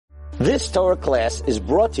This Torah class is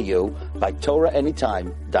brought to you by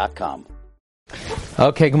TorahAnytime.com.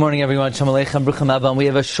 Okay, good morning everyone. Shalom Aleichem, Bruchim Abba. We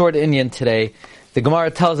have a short Inyan today. The Gemara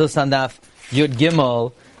tells us on Daf Yud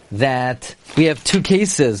Gimel that we have two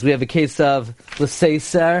cases. We have a case of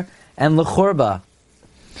L'Seiser and L'Chorba.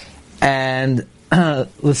 And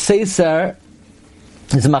L'Seiser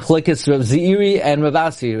is a machlokes Rav Zeiri and Rav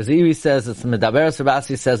Asi. Rav Zeiri says it's Medaberes, Rav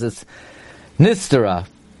Asi says it's Nistera.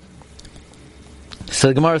 So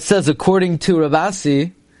the Gemara says, according to Rav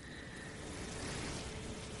Asi,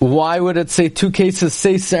 why would it say two cases,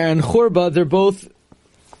 Seiser and Chorba? They're both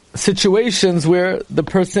situations where the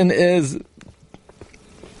person is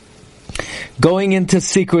going into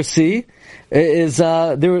secrecy,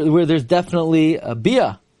 where there's definitely a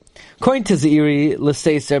bia. According to Zeiri,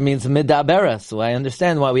 L'Seiser means Medaberes. So I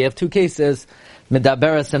understand why we have two cases,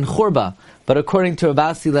 Medaberes and Chorba. But according to Rav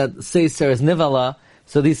Asi, that Seiser is Nivala,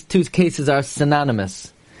 so these two cases are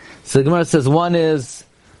synonymous. So the Gemara says one is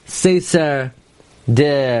Seiser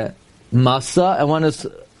de Masa, and one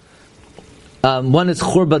is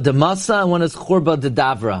Chorba de Masa, and one is Chorba de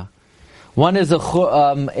Davra. One is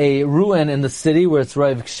a ruin in the city where it's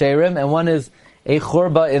Roiv Ksherim, and one is a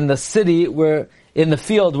Chorba in the city in the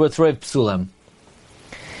field where it's Roiv Psulim.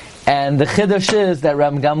 And the Chiddush is that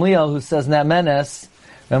Ram Gamliel, who says Ne'amenes,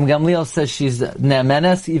 Ram Gamliel says she's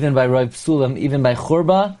Ne'amenes, even by Roiv Psulim, even by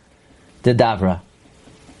Chorba de Davra.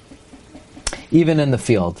 Even in the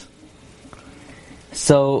field.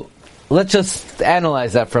 So, let's just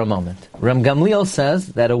analyze that for a moment. Ram Gamliel says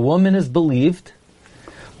that a woman is believed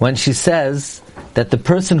when she says that the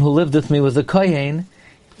person who lived with me was a kohen,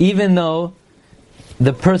 even though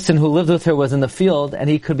the person who lived with her was in the field, and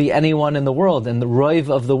he could be anyone in the world, and the roiv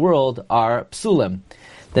of the world are psulim.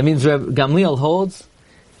 That means Rav Gamliel holds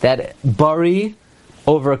that bari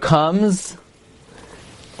overcomes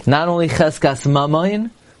not only cheskas mamayin,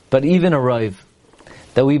 but even a roiv.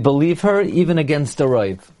 That we believe her even against a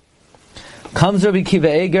roiv. Comes Rabbi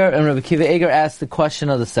Kiva Eger, and Rabbi Kiva Eger asks the question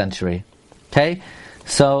of the century. Okay?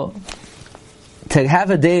 So, to have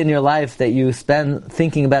a day in your life that you spend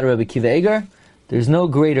thinking about Rabbi Kiva Eger, there's no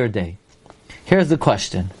greater day. Here's the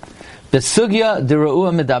question. Besugya de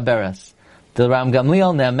Re'ua Medaberes. The Ram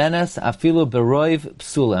Gamliel Ne'amenes afilu beroiv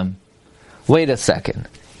psulim. Wait a second.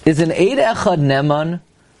 Is an Eid Echad Neman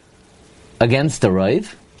against the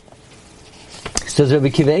roiv? Says Rabbi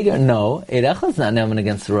Kiva Eger, no. Eid Echad is not Neman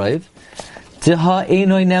against the roiv. Tiha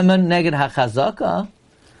Einoi Neman neged hachazaka.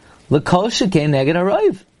 L'kol shekei neged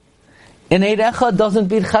haroiv. An Eid Echad doesn't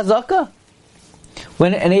beat chazaka.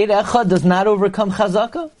 When an Eid Echad does not overcome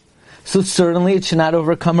chazaka, so certainly it should not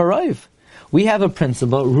overcome a roiv. We have a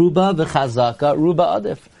principle, ruba v'chazaka, ruba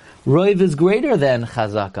adif. Roiv is greater than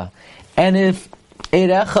chazaka. And if Eid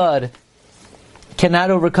Echad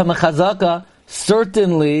cannot overcome a chazaka,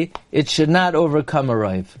 certainly it should not overcome a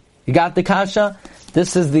roiv. You got the kasha?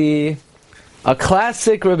 This is a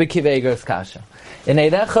classic Rabbi Kiva Eger's kasha. An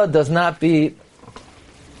Eid Echad does not beat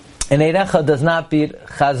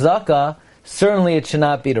chazaka, certainly it should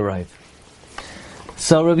not beat a roiv.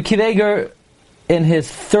 So Rabbi Kiva Eger, in his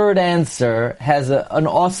third answer, has an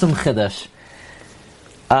awesome chiddush.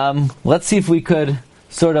 Let's see if we could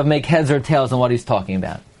sort of make heads or tails on what he's talking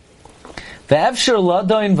about. Ve'evshir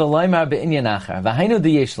ladoin v'loymar be'inyan achar v'hainu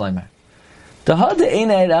d'yesh loymar d'ha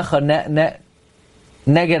de'ein eid echad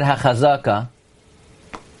neged hachazaka.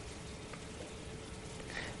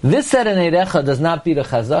 This said an Eid Echad does not beat a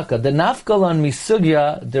chazaka. The nafkalon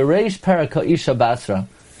misugya dereish parak ha'isha basra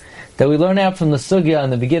that we learn out from the sugya in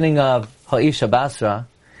the beginning of ha'isha basra,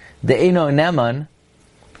 the eino neman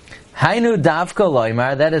hainu davka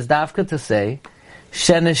loymar, that is davka to say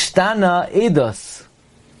shenishtana edus.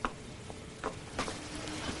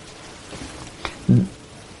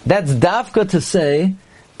 That's davka to say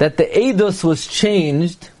that the edus was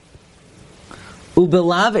changed.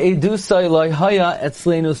 Ubelav edusai loyhaya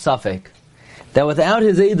etzleinu safek. That without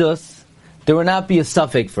his edus, there would not be a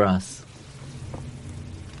safek for us.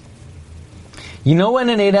 You know when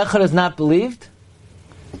an Eid Echad is not believed?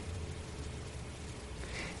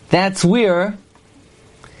 That's where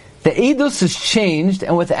the edus is changed,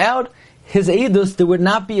 and without his edus, there would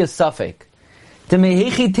not be a safek.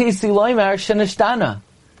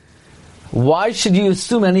 Why should you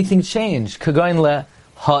assume anything changed? Kagoin le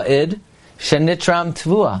ha'id shenitram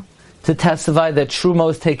tvua, to testify that Truma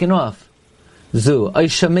was taken off. Zu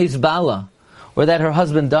Aisha meis bala, or that her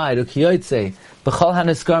husband died. Ukiyoytze b'chol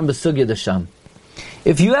haniskarim b'sugya desham.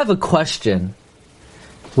 If you have a question,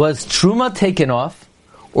 was Truma taken off,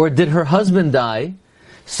 or did her husband die?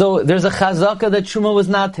 So there's a chazaka that Truma was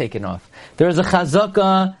not taken off. There's a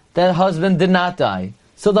chazaka that husband did not die.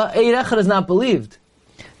 So the Eid Echad is not believed.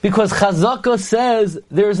 Because Chazaka says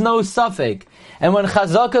there's no Safek. And when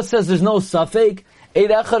Chazaka says there's no Safek, Eid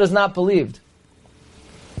Echad is not believed.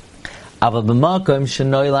 But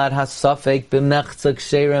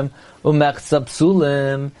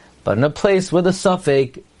in a place where the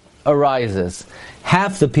Safek arises,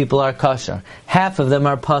 half the people are kosher, half of them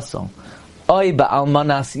are pasul. Oy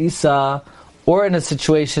ba'almanas isa, or in a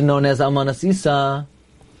situation known as almanas isa,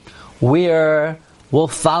 where we'll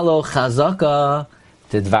follow chazaka,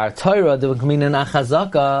 the dvar Torah, the gminin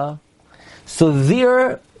achazaka. So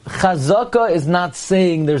there, chazaka is not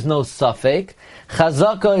saying there's no safek.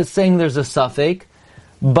 Chazaka is saying there's a safek,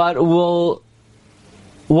 but we'll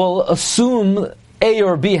assume A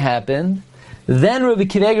or B happened. Then Rabbi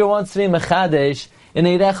Akiva Eiger wants to be mechadesh, and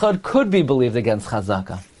Eid Echad could be believed against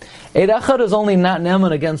chazaka. Eid Echad is only not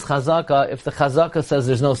neman against chazaka if the chazaka says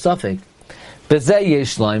there's no safek.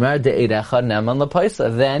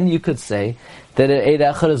 Then you could say that Eid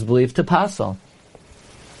Echad is believed to pasal.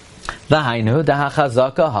 That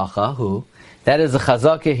is the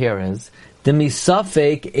chazaka here is the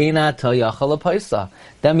misafek eina tayachal paisa.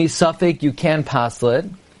 That misafek you can pasal it.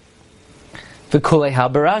 V'kulei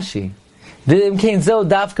habarashi.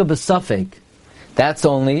 That's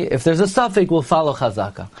only if there's a safek we'll follow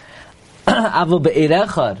chazaka. Aval be'eid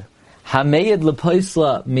echad hameyed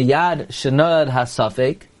lepoisla miyad shenod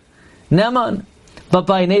hasafek neman. But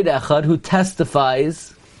by an eid echad who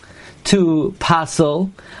testifies to pasal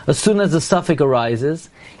as soon as the safek arises,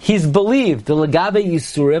 he's believed the legabe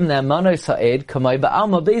yisurim ne'manoi sa'ed kamay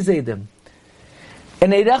ba'alma be'zedim.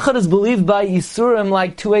 And Eid Echad is believed by Yisurim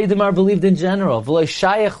like two Eidim are believed in general. V'lo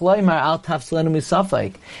shayach loymar al tafslenu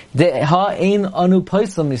misafek. Deha ein anu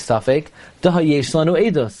poislam misafek. Deha yesh lanu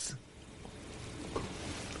eidos.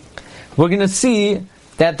 We're going to see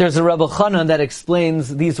that there's a Rebbe Chanan that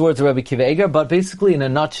explains these words of Rabbi Akiva Eiger, but basically in a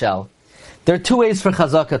nutshell, there are two ways for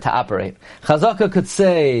Chazaka to operate. Chazaka could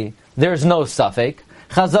say there's no safek.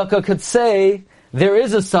 Chazaka could say there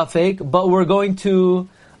is a safek, but we're going to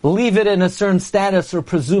leave it in a certain status or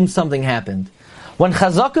presume something happened. When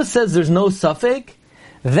Chazaka says there's no safek,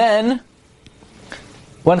 then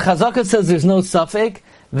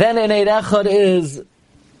an Eid Echad is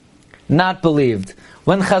not believed.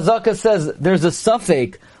 When Chazaka says there's a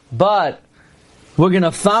safek, but we're going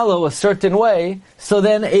to follow a certain way, so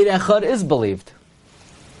then Eid Echad is believed.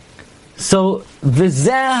 So, v'zeh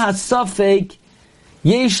ha-safek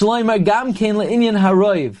yesh loymar gam kein le'inyan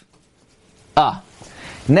haroiv.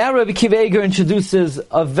 Now Rabbi Akiva Eiger introduces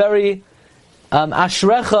a very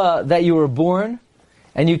ashrecha that you were born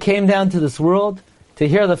and you came down to this world to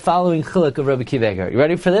hear the following chiluk of Rabbi Akiva Eiger. You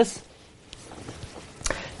ready for this?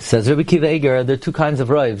 Says Rabbi Akiva Eiger, there are two kinds of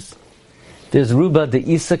roivs. There's Ruba the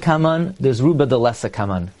Isa Kaman, there's Ruba the Lesa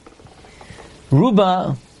Kaman.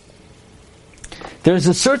 Ruba, there's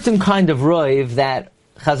a certain kind of roiv that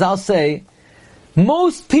Chazal say,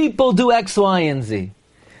 most people do X, Y, and Z.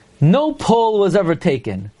 No poll was ever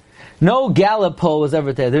taken. No Gallup poll was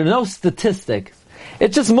ever taken. There are no statistics.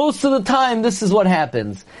 It's just most of the time this is what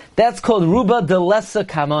happens. That's called Ruba de Lesa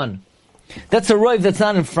Kaman. That's a roiv that's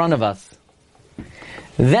not in front of us.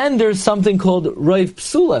 Then there's something called roiv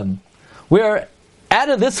psulim, where out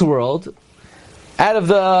of this world, out of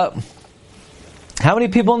the... How many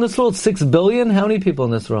people in this world? 6 billion? How many people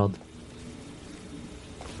in this world?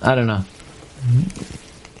 I don't know.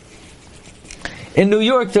 In New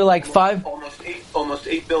York, they're like almost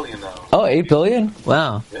 8 billion now. Oh, 8 billion?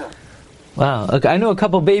 Wow. Yeah. Wow. Okay, I know a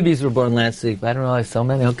couple babies were born last week, but I didn't realize so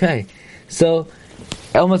many. Okay. So,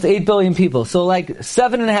 almost 8 billion people. So like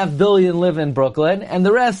 7.5 billion live in Brooklyn, and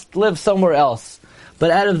the rest live somewhere else.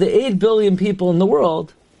 But out of the 8 billion people in the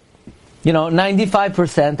world,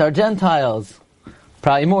 95% are Gentiles.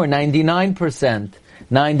 Probably more, 99%.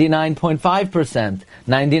 99.5%.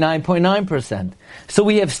 99.9%. So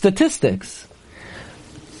we have statistics.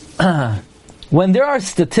 When there are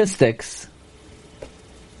statistics,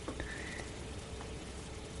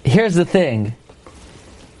 here's the thing.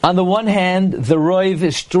 On the one hand, the roiv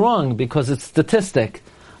is strong because it's statistic.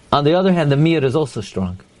 On the other hand, the miyat is also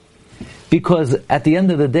strong. Because at the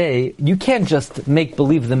end of the day, you can't just make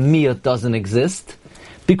believe the miyat doesn't exist,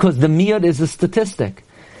 because the miyat is a statistic.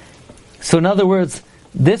 So in other words,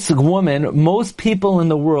 this woman, most people in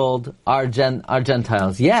the world are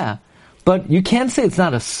Gentiles. Yeah. But you can't say it's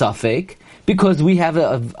not a safek, because we have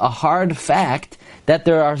a hard fact that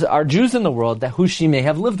there are Jews in the world that who she may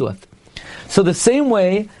have lived with. So the same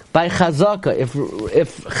way, by Chazaka, if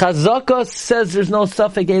Chazaka says there's no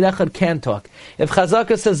safek, Eid Echad can't talk. If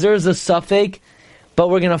Chazaka says there's a safek, but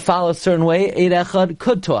we're going to follow a certain way, Eid Echad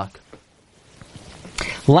could talk.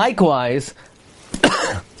 Likewise,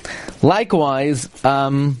 Likewise,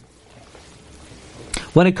 when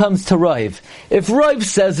it comes to Rav, if Rav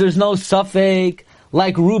says there's no suffix,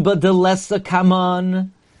 like Ruba de Lesa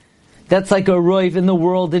Kaman, that's like a Rav in the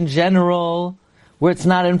world in general, where it's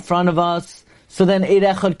not in front of us, so then Eid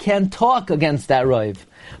Echad can't talk against that Rav.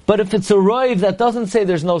 But if it's a Rav that doesn't say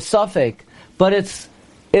there's no suffix, but it's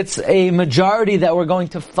a majority that we're going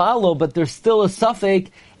to follow, but there's still a suffix,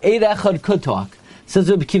 Eid Echad could talk. Says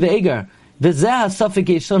Rabbi Akiva Eiger, V'zeh ha-suffix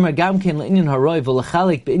yeshomer gam ken l'inyan ha-roiv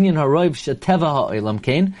v'l'chalik b'inyan ha-roiv sheteva ha-olam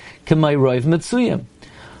ken k'may roiv mitzuyim.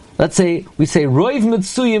 Let's say, we say, roiv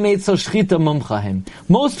mitzuyim eitzo shchita mumchahim.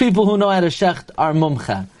 Most people who know how to shecht are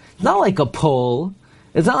mumcha. It's not like a poll.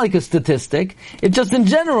 It's not like a statistic. It's just in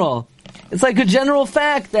general. It's like a general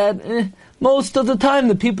fact that most of the time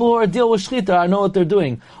the people who are deal with shchita know what they're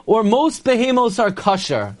doing. Or most behemos are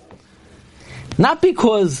kosher. Not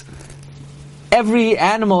because every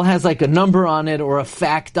animal has like a number on it or a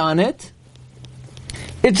fact on it.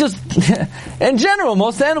 It's just, in general,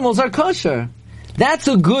 most animals are kosher. That's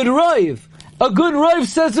a good roiv. A good roiv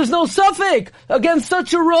says there's no suffix. Against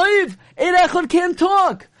such a roiv, Eid Echad can't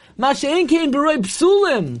talk. Masha'en kein b'roiv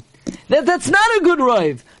psulim. That's not a good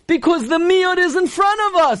roiv, because the miyot is in front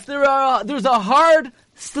of us. There's a hard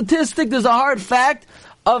statistic, there's a hard fact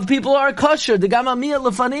of people who are kosher. The gama miyot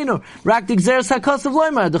lefaninu. Rak d'gzeres ha'kosav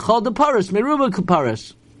loymar. D'chol d'parish. Meruba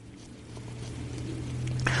k'parish.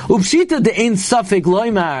 Upshita de'ein suffix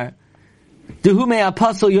loymar. Dehu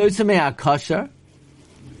me'apostle yoyse me'akosher.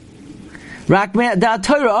 Rak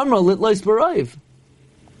me'atayra amra litlois b'roiv.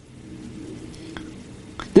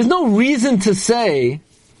 There's no reason to say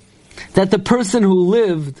that the person who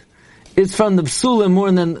lived is from the psulim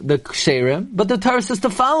more than the ksherim, but the Torah says to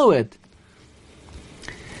follow it.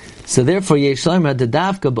 So therefore, yesh loymar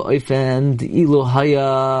dedavka ba'ofen ilu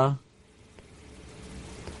haya.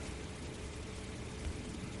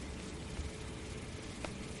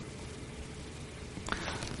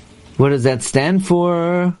 What does that stand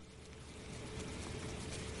for?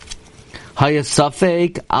 Haya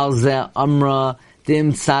safek al ze amra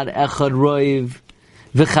dim tzad echad roiv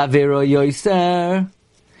v'chavero yoiser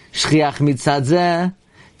shchiach mitzad ze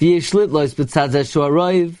v'yesh litlois b'tzad ze shua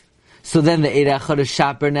roiv. So then the Eid Echad is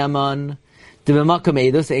shaper neman. The b'makam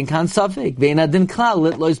eidos ein kan safek v'ein adin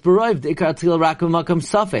klal litlois b'roiv the ikar tzil rak b'makam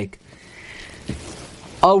safek.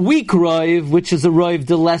 A weak roiv, which is a roiv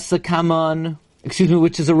de lesa kaman, which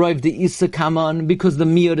is a roiv de isa kaman, because the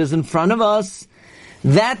miyot is in front of us.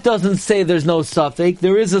 That doesn't say there's no suffix.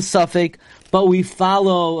 There is a suffix, but we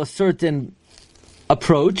follow a certain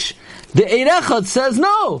approach. The Eid Echad says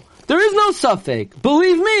no, there is no suffix.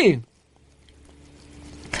 Believe me.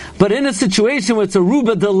 But in a situation where it's a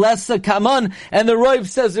ruba de lesa kaman, and the roiv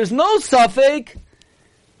says there's no suffix,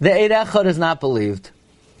 the Eid Echad is not believed.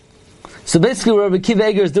 So basically what Rabbi Akiva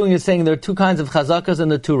Eiger is doing is saying there are two kinds of chazakas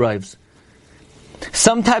and the two roivs.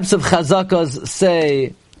 Some types of chazakas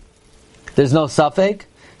say there's no suffix.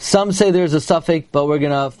 Some say there's a suffix, but we're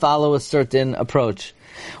going to follow a certain approach.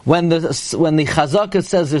 When the chazaka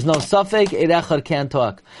says there's no suffix, Eid Echad can't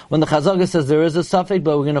talk. When the chazaka says there is a suffix,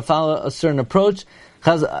 but we're going to follow a certain approach,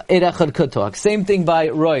 Eid Echad could talk. Same thing by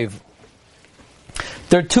roiv.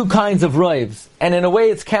 There are two kinds of roivs, and in a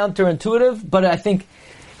way it's counterintuitive, but I think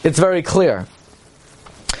it's very clear.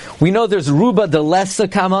 We know there's ruba de lesa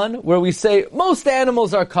kaman, where we say most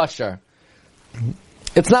animals are kosher.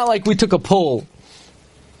 It's not like we took a poll.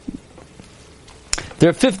 There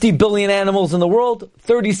are 50 billion animals in the world.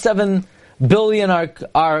 37 billion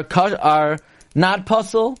are not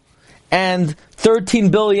puzzle, and 13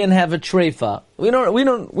 billion have a treifa.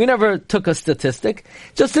 We never took a statistic.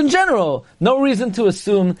 Just in general, no reason to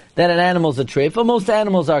assume that an animal's a treifa. Most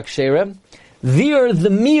animals are ksherim. There, the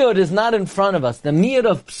miyot is not in front of us. The miyot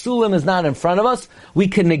of psulim is not in front of us. We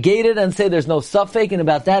can negate it and say there's no suffix, and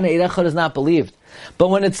about that, Eid Echad is not believed. But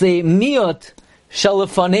when it's a miyot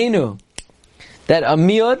shalafanenu, that a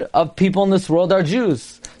miyot of people in this world are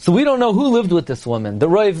Jews. So we don't know who lived with this woman, the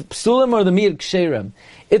roiv psulim or the miyot ksherim.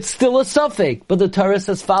 It's still a suffix, but the Torah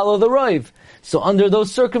says follow the roiv. So under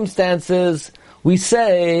those circumstances, we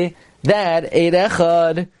say that Eid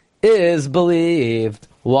Echad is believed.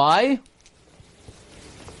 Why?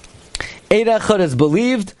 Eid Echad is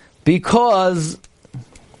believed because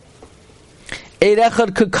Eid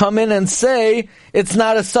Echad could come in and say it's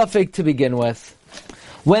not a suffix to begin with.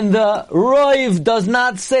 When the roiv does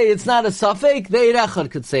not say it's not a suffix, the Eid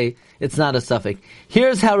Echad could say it's not a suffix.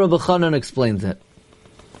 Here's how Rabbi Chanan explains it.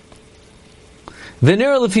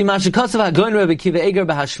 V'nira lefi ma shekasav hagoyin Rabbi Akiva Eiger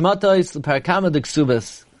b'hashmatos l'parakama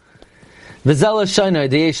d'ksubas. V'zela shaynai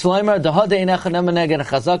d'yesh loymar d'hada Eid Echad nemaneg and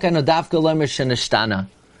chazaka no dafka loymar shenishtana.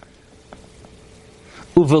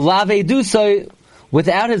 Uvelav edusay,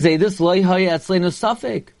 without his edus, loy haya atzleinu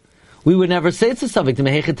safek. We would never say it's a safek.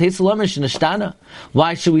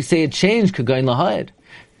 Why should we say it changed? For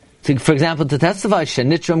example, to testify,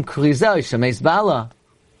 shenitram krizel shemes bala.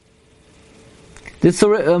 This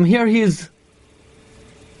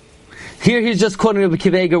here he's just quoting Rabbi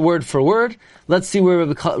Akiva Eiger word for word. Let's see where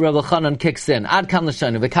Rabbi Chanan kicks in. Ad kam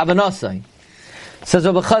l'shaynu v'kavanasai. Says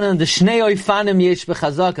Rabbi Chanan, the shnei oifanim yesh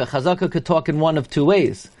b'chazaka. Chazaka could talk in one of two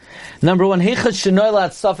ways. Number one, heichas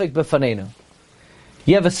shenoilat safek b'fanenu.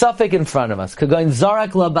 You have a safek in front of us. Kagoin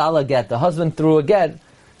zarak la ba'ala get. The husband threw a get.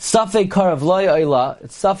 Safek karav loy oila.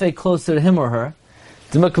 It's safek closer to him or her.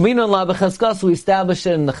 D'makminun la b'chazkas. We establish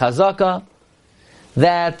it in the chazaka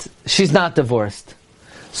that she's not divorced.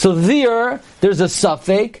 So there's a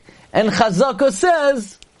safek, and chazaka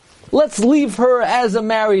says, let's leave her as a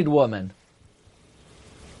married woman.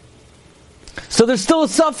 So there's still a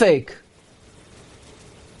safek.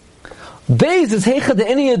 Beis is heicha de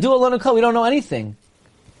any adu alon kol. We don't know anything.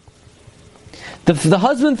 The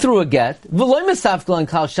husband threw a get. V'loy mesafkel and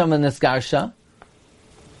kal shama nesgarsha.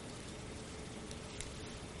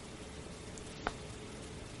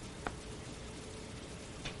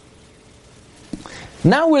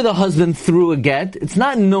 Now where the husband threw a get, it's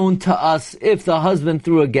not known to us if the husband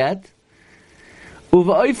threw a get.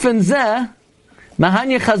 Uva'oifen zeh,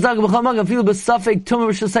 mahanya chazak b'chol magam filu b'safek tumah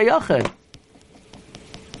b'shas hayachid.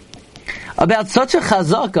 About such a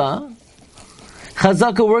chazaka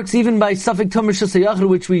works even by safek tumah b'shas hayachid,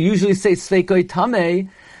 which we usually say sveikoi tameh.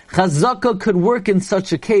 Chazaka could work in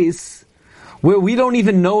such a case where we don't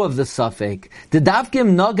even know of the safek. The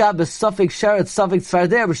davkim naga b'safek sheret safek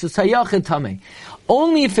tzfarder b'shas hayachid tameh.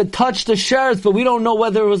 Only if it touched the sheretz, but we don't know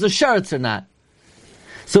whether it was a sheretz or not.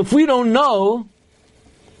 So if we don't know,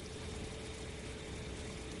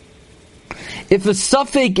 if a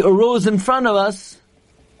safek arose in front of us,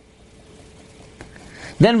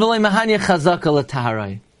 then v'lei mahanya chazaka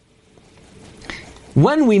l'taharai.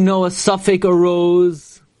 When we know a safek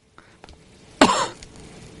arose,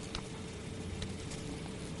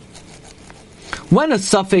 when a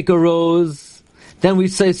safek arose, then we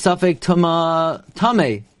say safek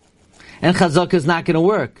tameh, and chazaka is not going to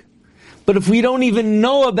work. But if we don't even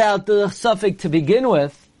know about the safek to begin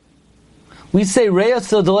with, we say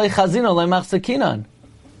reyasa delay chazino le'mach sakinan.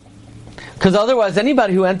 Because otherwise,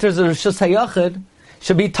 anybody who enters a rishus hayachid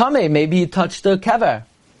should be tameh. Maybe he touched the kever.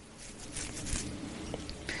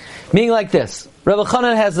 Meaning like this, Rabbi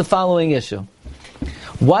Chanan has the following issue.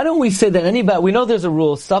 Why don't we say that anybody? We know there's a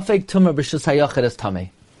rule: safek tumah b'rishus hayachid is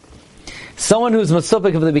tameh. Someone who's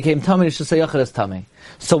masupik if they became tamei, rishus hayachid is tamei.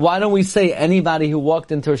 So why don't we say anybody who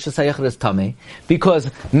walked into rishus hayachid is tamei? Because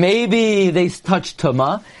maybe they touched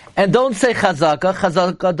tumah, and don't say chazaka.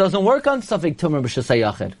 Chazaka doesn't work on safek tumah rishus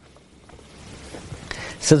hayachid.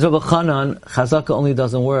 Says Rabbi Chanan, chazaka only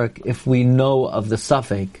doesn't work if we know of the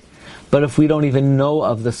safek. But if we don't even know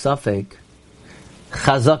of the safek,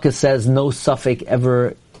 chazaka says no safek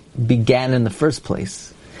ever began in the first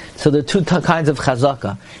place. So there are two kinds of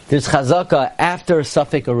chazaka. There's chazaka after a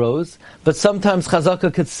safek arose, but sometimes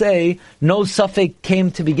chazaka could say no safek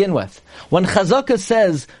came to begin with. When chazaka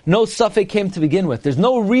says no safek came to begin with, there's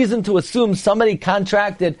no reason to assume somebody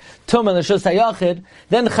contracted tumah l'shus hayachid.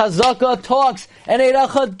 Then chazaka talks, and Eid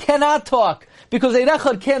Echad cannot talk because Eid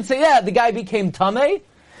Echad can't say, yeah, the guy became tamei,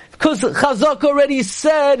 because chazaka already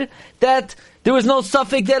said that there was no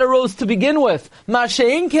safek that arose to begin with.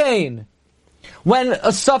 Mashein kain. When a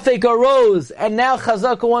safek arose, and now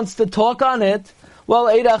chazaka wants to talk on it, well,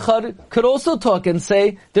 Eid Echad could also talk and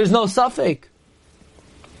say, there's no safek.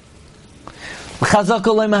 Chazaka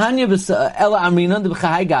le'mahanya ela amrina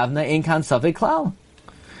d'b'chahai gavna ein kan safek klal.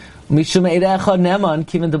 Mishum Eid Echad neman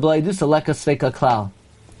kiven d'b'laydus aleka sveka klal.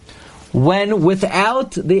 When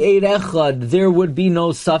without the Eid Echad there would be no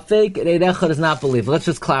safek, Eid Echad is not believed. Let's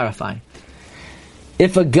just clarify.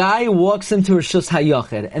 If a guy walks into rishus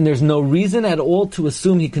hayachid and there's no reason at all to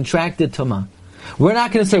assume he contracted tumah, we're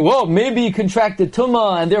not going to say, well, maybe he contracted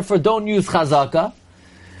tumah and therefore don't use chazaka.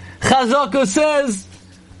 Chazaka says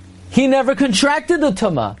he never contracted the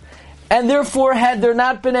tumah, and therefore had there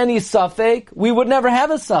not been any safek, we would never have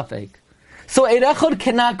a safek. So Eid Echad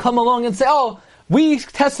cannot come along and say, oh, we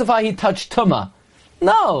testify he touched tumah.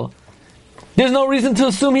 No. There's no reason to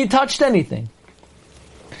assume he touched anything.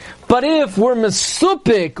 But if we're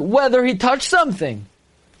mesupik whether he touched something,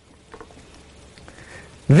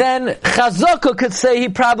 then chazaka could say he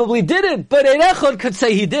probably didn't, but Eid Echad could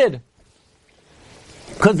say he did.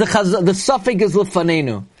 Because the safek is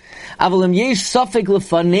lefanenu. Avalim yesh safek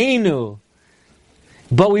lefanenu.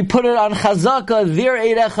 But we put it on chazaka, there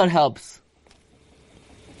Eid Echad helps.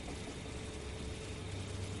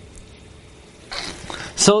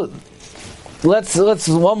 So, let's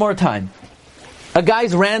one more time. A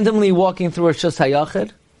guy's randomly walking through a Shus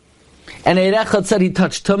HaYachid, and Eid Echad said he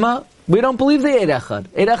touched Tumah. We don't believe the Eid Echad.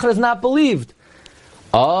 Eid Echad is not believed.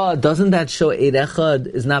 Oh, doesn't that show Eid Echad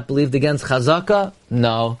is not believed against Chazaka?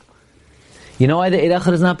 No. You know why the Eid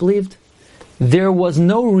Echad is not believed? There was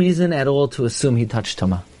no reason at all to assume he touched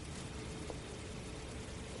Tumah.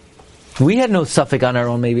 We had no suffix on our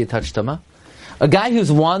own, maybe he touched Tumah. A guy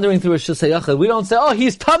who's wandering through a Shus HaYachid, we don't say, oh,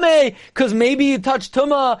 he's Tameh, because maybe he touched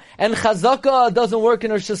Tumah, and Chazaka doesn't work in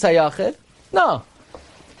a Shus HaYachid. No.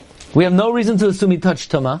 We have no reason to assume he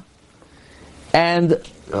touched Tumah. And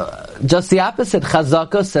just the opposite,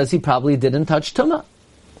 Chazaka says he probably didn't touch Tumah.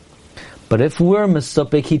 But if we're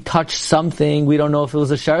Mesupik, he touched something, we don't know if it was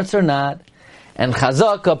a Sheretz or not, and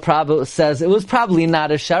Chazaka probably says it was probably not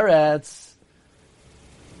a Sheretz.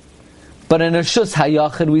 But in a Shus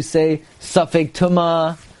HaYachid we say, Safek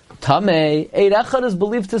Tumah, Tameh. Eid Echad is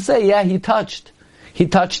believed to say, yeah, he touched the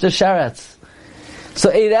Sheretz. So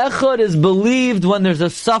Eid Echad is believed when there's a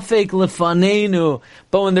Safek Lefanenu.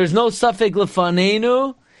 But when there's no Safek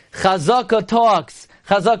Lefanenu, Chazaka talks.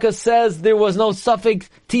 Chazaka says there was no Safek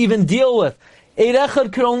to even deal with. Eid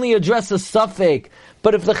Echad could only address a Safek.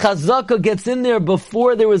 But if the Chazaka gets in there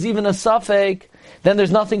before there was even a Safek, then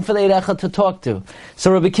there's nothing for the Eid Echad to talk to.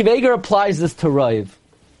 So Rabbi Akiva Eiger applies this to Raiv.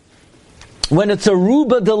 When it's a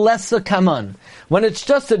Ruba de Lesa Kaman, when it's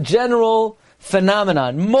just a general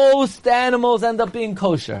phenomenon, most animals end up being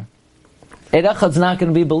kosher. Eid Echad's not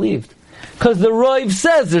going to be believed. Because the Raiv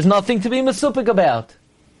says there's nothing to be mesupik about.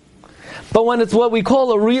 But when it's what we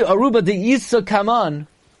call a Ruba de Isa Kaman,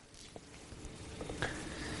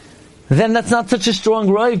 then that's not such a strong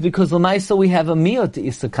Raiv, because L'maisa we have a miyot to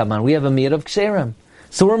Isa Kaman. We have a miyot of Ksherim.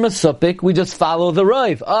 So we're Mesupik, we just follow the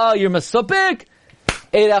Raiv. Oh, you're Mesupik?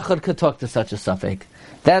 Eid Echad could talk to such a Safek.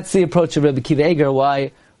 That's the approach of Rabbi Akiva Eiger,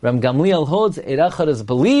 why Ram Gamliel holds Eid Echad is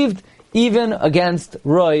believed, even against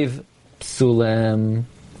Raiv Psulem.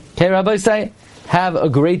 Okay, Rabbi say, have a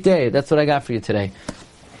great day. That's what I got for you today.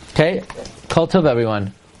 Okay? Kol Tov,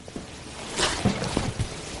 everyone.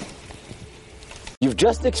 You've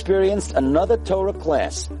just experienced another Torah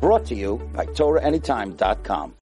class brought to you by TorahAnytime.com.